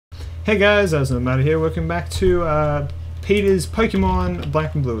Hey guys, Matter here. Welcome back to Peter's Pokemon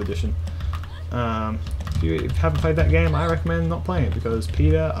Black and Blue Edition. If you haven't played that game, I recommend not playing it because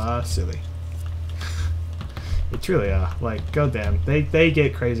Peter are silly. They truly are. Like, goddamn, they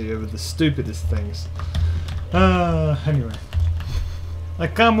get crazy over the stupidest things. Anyway,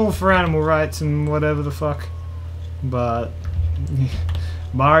 like I'm all for animal rights and whatever the fuck, but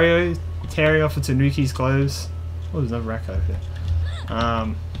Mario tearing off a Tanuki's clothes. Oh, there's another rat over here.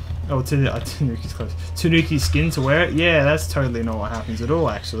 Oh, Tanuki's clothes. Tanuki's skin to wear it? Yeah, that's totally not what happens at all,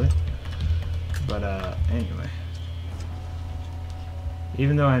 actually. But, anyway.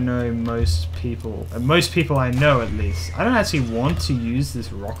 Even though I know most people I know at least, I don't actually want to use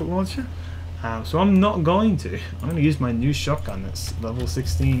this rocket launcher. So I'm not going to. I'm going to use my new shotgun that's level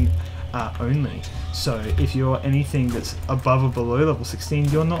 16 only. So if you're anything that's above or below level 16,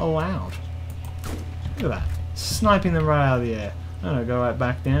 you're not allowed. Look at that. Sniping them right out of the air. I'm gonna go right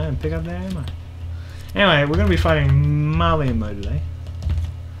back down and pick up their ammo. Anyway, we're gonna be fighting Marley and Mo today.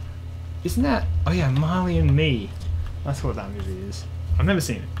 Isn't that? Oh yeah, Marley and Me. That's what that movie is. I've never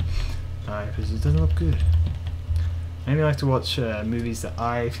seen it. Because it doesn't look good. I only like to watch movies that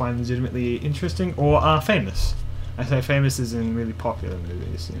I find legitimately interesting or are famous. I say famous as in really popular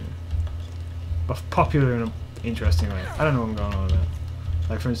movies, you know. But popular in an interesting way. I don't know what I'm going on about.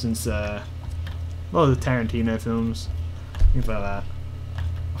 Like for instance, a lot of the Tarantino films. Things like that.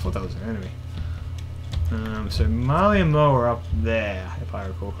 I thought that was an enemy. So Marley and Mo are up there, if I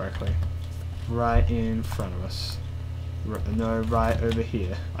recall correctly. Right in front of us. No, right over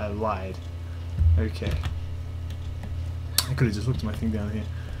here. I lied. Okay. I could have just looked at my thing down here.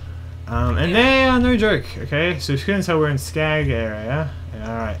 And they are no joke, okay? So if you couldn't tell, we're in Skag area.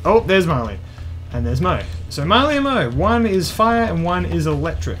 Alright. Oh, there's Marley. And there's Mo. So Marley and Mo. One is fire and one is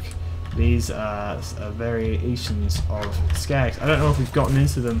electric. These are variations of skags. I don't know if we've gotten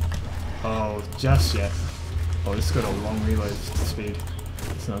into them just yet. Oh, this has got a long reload speed.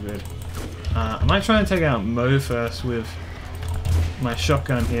 It's not good. I might try and take out Mo first with my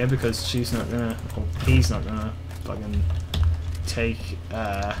shotgun here because she's not gonna, or he's not gonna fucking take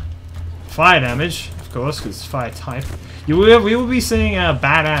fire damage, of course, because it's fire type. We will be seeing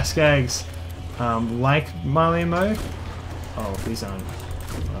badass skags like Marley and Mo. Oh, these aren't.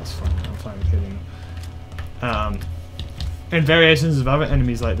 That's fine. I'm fine with hitting them. And variations of other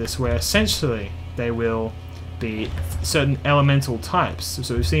enemies like this, where essentially they will be certain elemental types.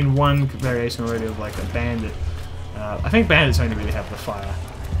 So we've seen one variation already of like a bandit. I think bandits only really have the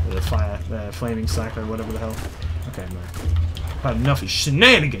flaming cyclo, whatever the hell. Okay, no. I've had enough of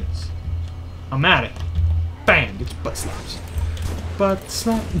shenanigans. I'm at it. Bam! Get your butt slaps. Butt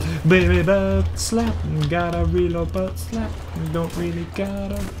slap, baby butt slap. Gotta reload butt slap. Don't really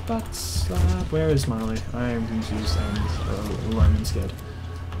got a butt slap. Where is Marley? I am confused and running scared.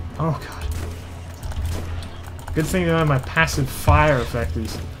 Oh god. Good thing that my passive fire effect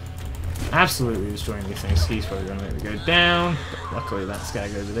is absolutely destroying these things. He's probably gonna make me go down. But luckily that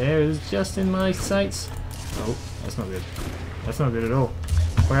skag over there is just in my sights. Oh, that's not good. That's not good at all.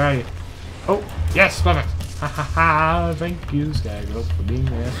 Where are you? Oh, yes, perfect. Ha ha ha, thank you, Skaggo, for being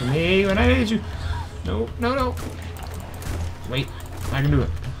there for me when I need you. No, no, no. Wait, I can do it.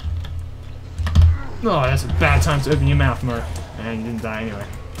 Oh, that's a bad time to open your mouth, Mo. And you didn't die anyway.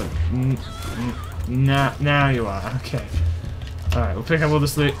 But, now you are. Okay. Alright, we'll pick up all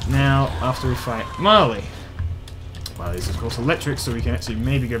this loot now after we fight Marley. Marley's, of course, electric, so we can actually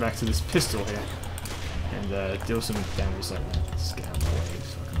maybe go back to this pistol here and deal some damage like that. Scam away.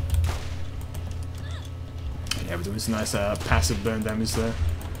 Yeah, we're doing some nice passive burn damage there.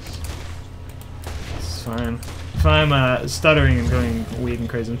 It's fine. If I'm stuttering and going weird and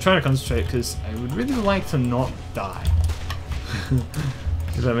crazy, I'm trying to concentrate because I would really like to not die.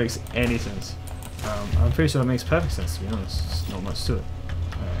 If that makes any sense. I'm pretty sure that makes perfect sense, to be honest. There's not much to it.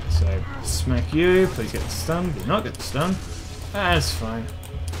 Alright, so smack you. Please get the stun. Do not get the stun. That's fine.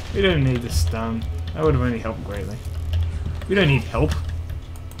 We don't need the stun. That would have only helped greatly. We don't need help.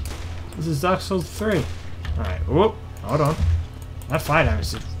 This is Dark Souls 3. Alright, whoop, hold on. That fire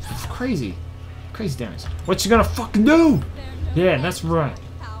damage is crazy. Crazy damage. What you gonna fucking do? Yeah, that's right.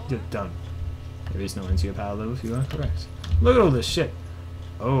 You're done. There is no end to your power level if you are correct. Look at all this shit.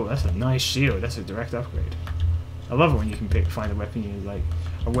 Oh, that's a nice shield. That's a direct upgrade. I love it when you can find a weapon, you like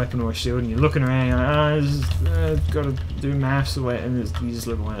a weapon or a shield, and you're looking around, you're like, gotta do maths away, and you just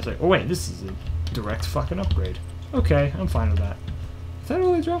look away and it's like, oh wait, this is a direct fucking upgrade. Okay, I'm fine with that. Is that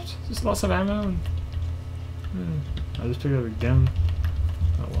all they dropped? Just lots of ammo and... I just picked up a gun.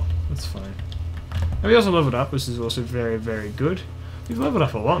 Oh well, that's fine. And we also leveled up, which is also very, very good. We've leveled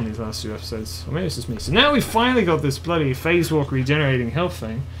up a lot in these last few episodes. Or maybe it's just me. So now we finally got this bloody phase walk regenerating health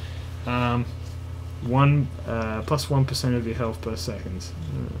thing. Plus 1% of your health per second.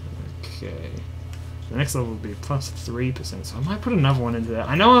 Okay. The next level will be plus 3%, so I might put another one into there.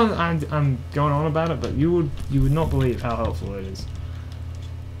 I know I'm going on about it, but you would not believe how helpful it is.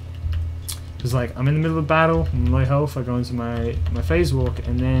 Because like I'm in the middle of battle, I'm low health. I go into my phase walk,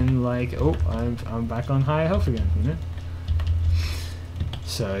 and then like I'm back on high health again. You know.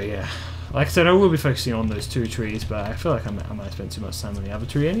 So yeah, like I said, I will be focusing on those 2 trees, but I feel like I might spend too much time on the other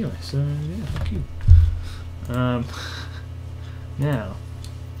tree anyway. So yeah, fuck you. Now.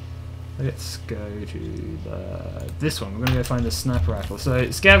 Let's go to this one. We're going to go find the sniper rifle. So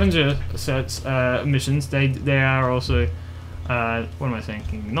scavenger sets missions. They are also what am I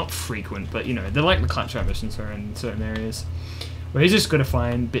thinking? Not frequent, but you know they're like the claptrap missions are in certain areas where you just got to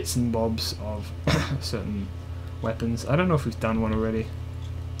find bits and bobs of certain weapons. I don't know if we've done one already.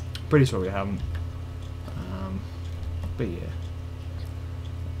 Pretty sure we haven't. But yeah,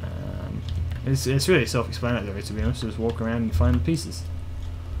 it's really self-explanatory to be honest. Just walk around and find the pieces.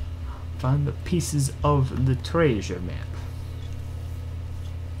 Find the pieces of the treasure map.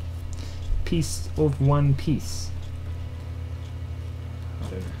 Piece of one piece. I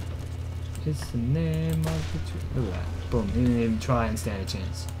don't know. It's the name of the tree. Look at that. Boom. He didn't even try and stand a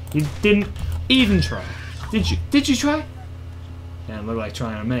chance. You didn't even try. Did you? Did you try? Yeah, look like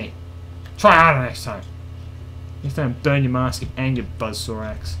trying on me. Try harder next time. Next time, burn your mask and your buzzsaw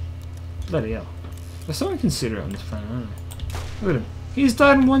axe. Bloody hell. There's something considerate on this planet, I don't know. Look at him. He's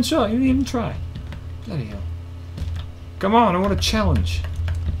died in one shot. He didn't even try. Bloody hell. Come on, I want a challenge.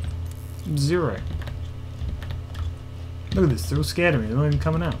 0. Look at this. They're all scared of me. They're not even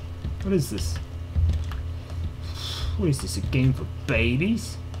coming out. What is this? What is this? A game for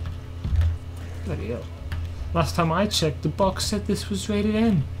babies? Bloody hell. Last time I checked, the box said this was rated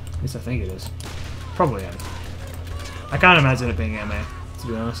M. At least I think it is. Probably M. I can't imagine it being MA, to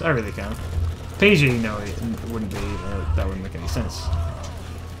be honest. I really can't. PG, no, it wouldn't be. That wouldn't make any sense.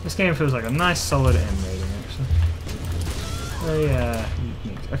 This game feels like a nice, solid M rating, actually. Very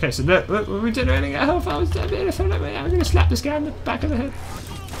unique. Okay, so look, we're regenerating our health. I'm gonna slap this guy in the back of the head.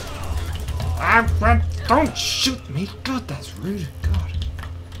 Don't shoot me! God, that's rude. God.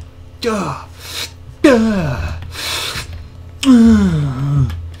 Duh. Duh.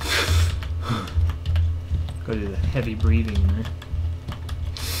 Gotta do the heavy breathing, man.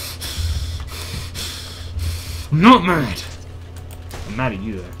 I'm not mad. I'm mad at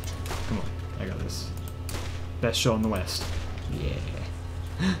you though. Come on, I got this. Best shot in the West. Yeah.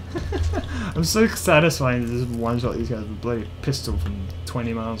 I'm so satisfying to just one shot these guys with a bloody pistol from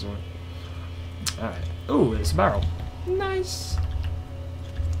 20 miles away. Alright. Oh, there's a barrel. Nice.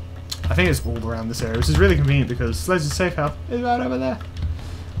 I think it's all around this area, which is really convenient because Sledge's safe house is right over there.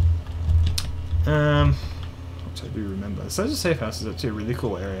 Which I do remember. Sledge's safe house is actually a really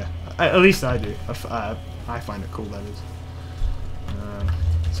cool area. At least I do. I find it cool, that is.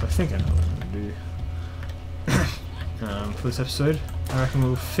 So I think I know what I'm going to do for this episode. I reckon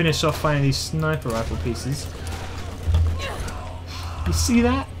we'll finish off finding these sniper rifle pieces. You see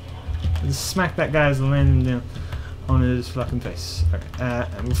that? Just smack that guy as the landing down on his fucking face. Okay,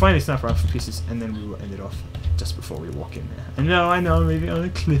 and we'll find these sniper rifle pieces and then we will end it off just before we walk in there. And no, I know I'm maybe on a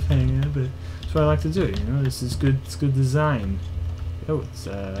cliffhanger, but that's what I like to do, you know? This is good, it's good design. Oh, it's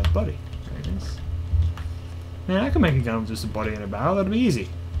a body. Very nice. Man, I can make a gun with just a body and a barrel, that'd be easy.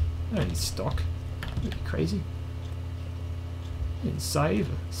 I don't need stock. Are you crazy? I didn't say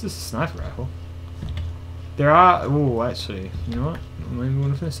either. It's just a sniper rifle. There are... Oh, actually, you know what? I'm not even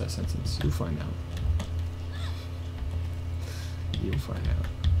going to finish that sentence. You'll find out. You'll find out.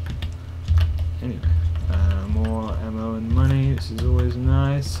 Anyway, more ammo and money. This is always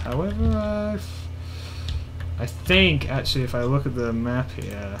nice. However, I think, actually, if I look at the map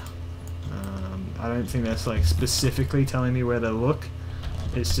here, I don't think that's like specifically telling me where to look.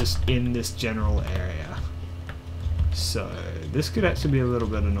 It's just in this general area. So this could actually be a little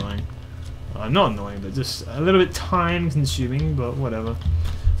bit annoying. Not annoying, but just a little bit time consuming, but whatever.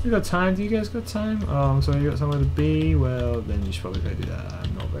 We got time. Do you guys got time? Oh, so you got somewhere to be? Well, then you should probably go do that.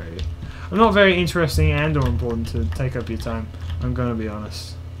 I'm not very interesting and or important to take up your time. I'm gonna be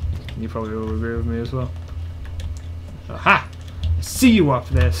honest. You probably will agree with me as well. Aha! I see you up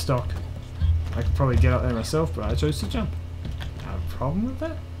there, Stock. I could probably get up there myself, but I chose to jump. Have a problem with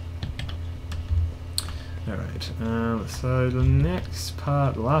that? Alright, so the next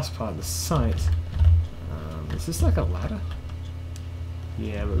part, the last part, the site. Is this like a ladder?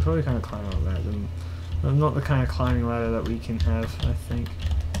 Yeah, but we probably can't climb up that. Not the kind of climbing ladder that we can have, I think.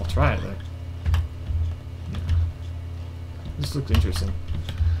 I'll try it though. Yeah. This looks interesting.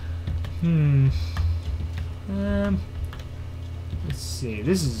 Let's see.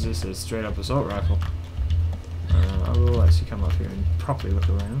 This is just a straight up assault rifle. I will actually come up here and properly look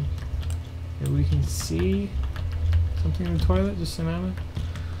around. If we can see something in the toilet, just some ammo.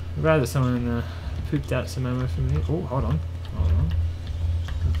 I'd rather someone pooped out some ammo for me. Oh, hold on. Hold on.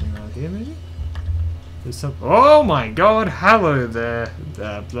 Something around here, maybe? There's some. Oh my god! Hello there,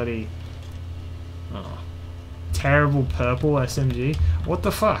 bloody. Oh. Terrible purple SMG. What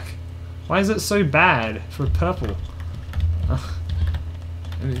the fuck? Why is it so bad for purple? I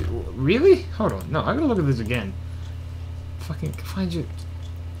mean, really? Hold on. No, I gotta look at this again. Fucking find you.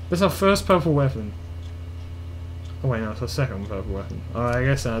 That's our first purple weapon. Oh wait, no, it's our second purple weapon. Oh, I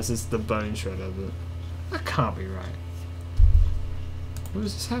guess that's just the bone shredder, but that can't be right. What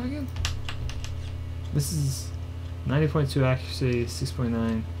does this have again? This is 90.2 accuracy,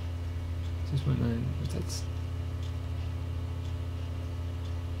 6.9. 6.9. That's.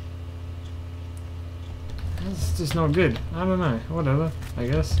 That's just not good. I don't know. Whatever. I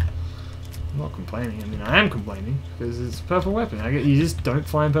guess. I'm not complaining. I mean, I am complaining because it's a purple weapon. You just don't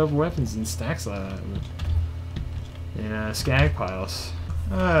find purple weapons in stacks like that. In skag piles.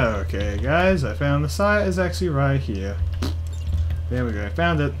 Okay, guys. I found the site. It's actually right here. There we go.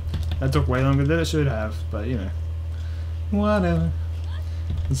 Found it. That took way longer than it should have, but you know. Whatever.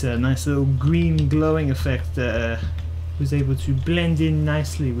 It's a nice little green glowing effect that was able to blend in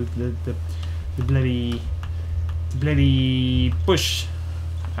nicely with the bloody bush.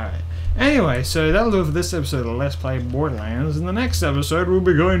 Alright. Anyway, so that'll do it for this episode of Let's Play Borderlands. In the next episode, we'll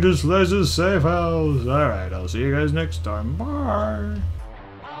be going to Sledge's safe house. Alright, I'll see you guys next time. Bye!